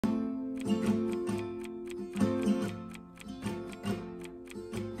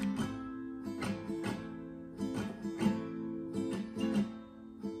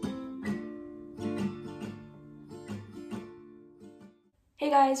Hey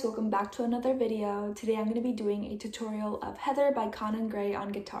guys, welcome back to another video. Today I'm going to be doing a tutorial of Heather by Conan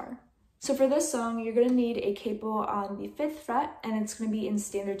on guitar. So for this song, you're going to need a capo on the 5th fret and it's going to be in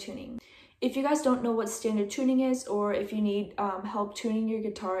standard tuning. If you guys don't know what standard tuning is, or if you need help tuning your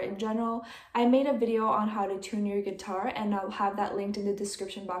guitar in general, I made a video on how to tune your guitar and I'll have that linked in the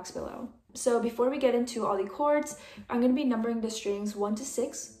description box below. So before we get into all the chords, I'm going to be numbering the strings 1 to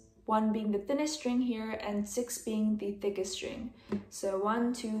 6. 1 being the thinnest string here and 6 being the thickest string. So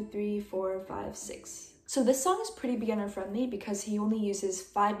 1, 2, 3, 4, 5, 6. So this song is pretty beginner friendly because he only uses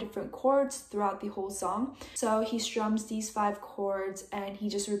 5 different chords throughout the whole song. So he strums these 5 chords and he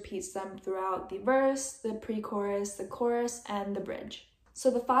just repeats them throughout the verse, the pre-chorus, the chorus, and the bridge. So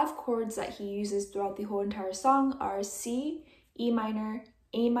the 5 chords that he uses throughout the whole entire song are C, E minor,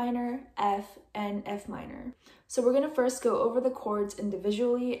 A minor, F, and F minor. So we're going to first go over the chords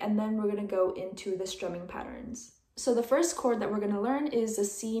individually and then we're going to go into the strumming patterns. So the first chord that we're going to learn is the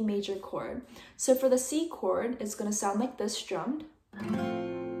C major chord. So for the C chord, it's going to sound like this strummed.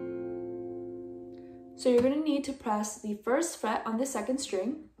 So you're going to need to press the 1st fret on the 2nd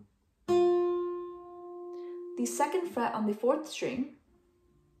string, the 2nd fret on the 4th string,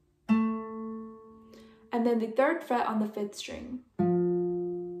 and then the 3rd fret on the 5th string.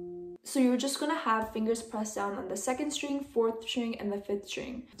 So you're just going to have fingers pressed down on the 2nd string, 4th string, and the 5th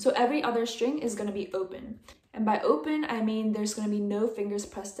string. So every other string is going to be open. And by open, I mean there's going to be no fingers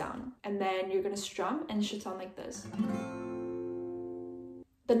pressed down. And then you're going to strum and it should sound like this.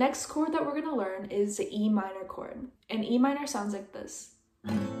 The next chord that we're going to learn is the E minor chord. And E minor sounds like this.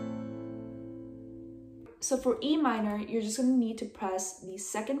 So for E minor, you're just going to need to press the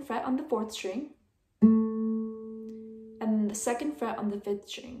 2nd fret on the 4th string, and then the 2nd fret on the 5th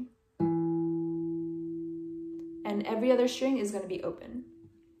string. And every other string is going to be open.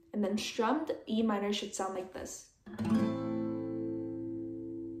 And then strummed E minor should sound like this.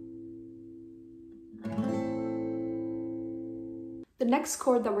 The next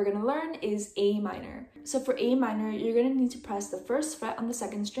chord that we're going to learn is A minor. So for A minor, you're going to need to press the 1st fret on the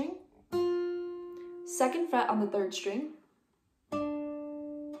 2nd string, 2nd fret on the 3rd string,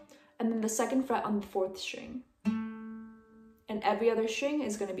 and then the 2nd fret on the 4th string. And every other string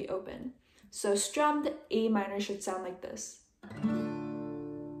is going to be open. So strummed A minor should sound like this.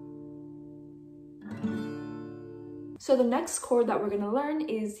 So the next chord that we're going to learn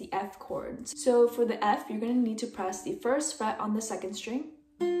is the F chord. So for the F, you're going to need to press the 1st fret on the 2nd string,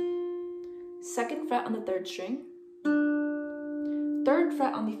 2nd fret on the 3rd string, 3rd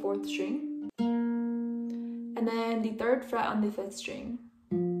fret on the 4th string, and then the 3rd fret on the 5th string.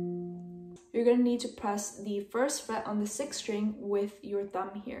 You're going to need to press the 1st fret on the 6th string with your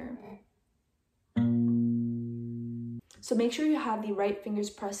thumb here. So make sure you have the right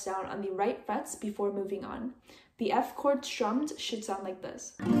fingers pressed down on the right frets before moving on. The F chord strummed should sound like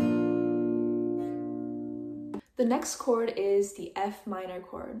this. The next chord is the F minor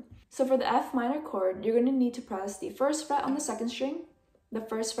chord. So for the F minor chord, you're going to need to press the 1st fret on the 2nd string, the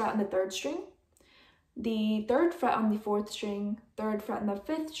 1st fret on the 3rd string, the 3rd fret on the 4th string, 3rd fret on the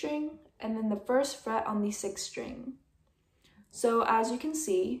 5th string, and then the 1st fret on the 6th string. So as you can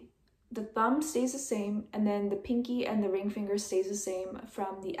see, the thumb stays the same, and then the pinky and the ring finger stays the same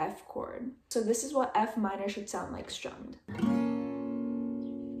from the F chord. So this is what F minor should sound like strummed.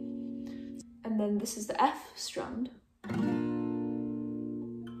 And then this is the F strummed.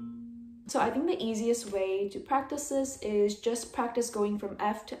 So I think the easiest way to practice this is just practice going from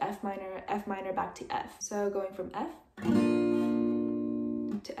F to F minor back to F. So going from F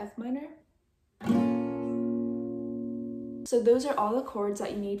to F minor. So those are all the chords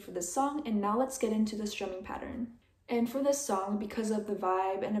that you need for this song, and now let's get into the strumming pattern. And for this song, because of the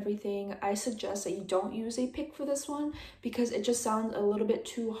vibe and everything, I suggest that you don't use a pick for this one because it just sounds a little bit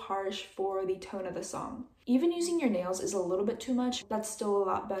too harsh for the tone of the song. Even using your nails is a little bit too much. That's still a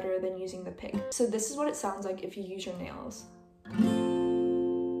lot better than using the pick. So this is what it sounds like if you use your nails.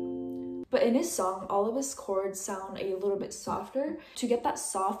 But in his song, all of his chords sound a little bit softer. To get that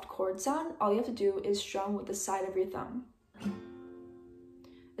soft chord sound, all you have to do is strum with the side of your thumb.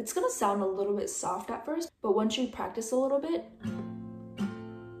 It's going to sound a little bit soft at first, but once you practice a little bit,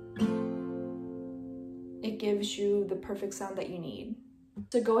 it gives you the perfect sound that you need.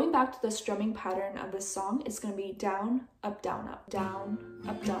 So going back to the strumming pattern of this song, it's going to be down, up, down, up, down,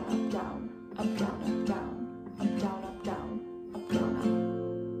 up, down, up, down, up, down, up, down, up, down, up, down, up, down,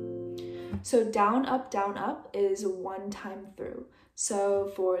 up. So down, up is 1 time through.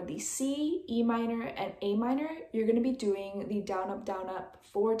 So for the C, E minor, and A minor, you're going to be doing the down, up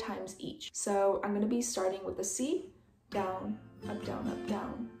 4 times each. So I'm going to be starting with the C, down, up, down, up,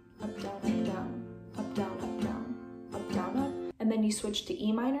 down, up, down, up, down, up, down, up, down, up, down, up. And and then you switch to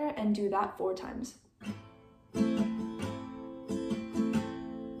E minor and do that 4 times.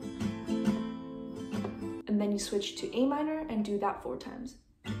 And then you switch to A minor and do that 4 times.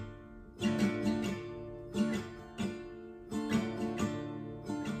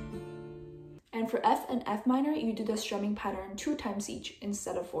 And for F and F minor, you do the strumming pattern 2 times each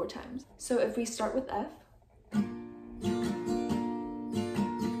instead of 4 times. So if we start with F,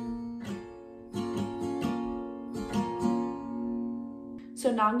 so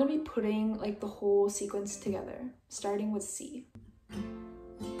now I'm going to be putting like the whole sequence together, starting with C.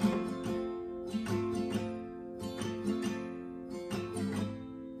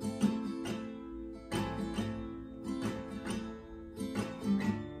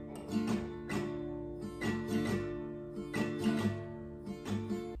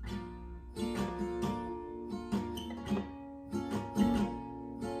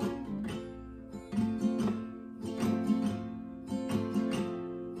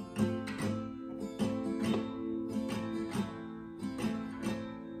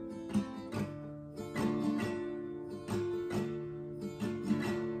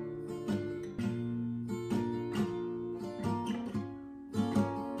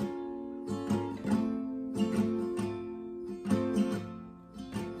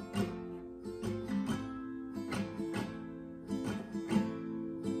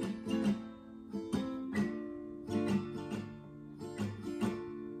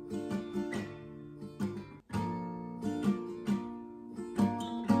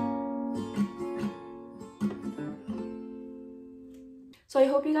 So I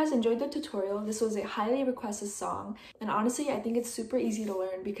hope you guys enjoyed the tutorial. This was a highly requested song, and honestly I think it's super easy to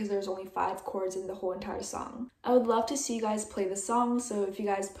learn because there's only 5 chords in the whole entire song. I would love to see you guys play the song, so if you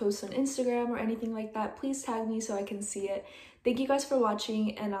guys post on Instagram or anything like that, please tag me so I can see it. Thank you guys for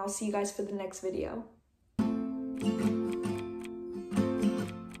watching, and I'll see you guys for the next video.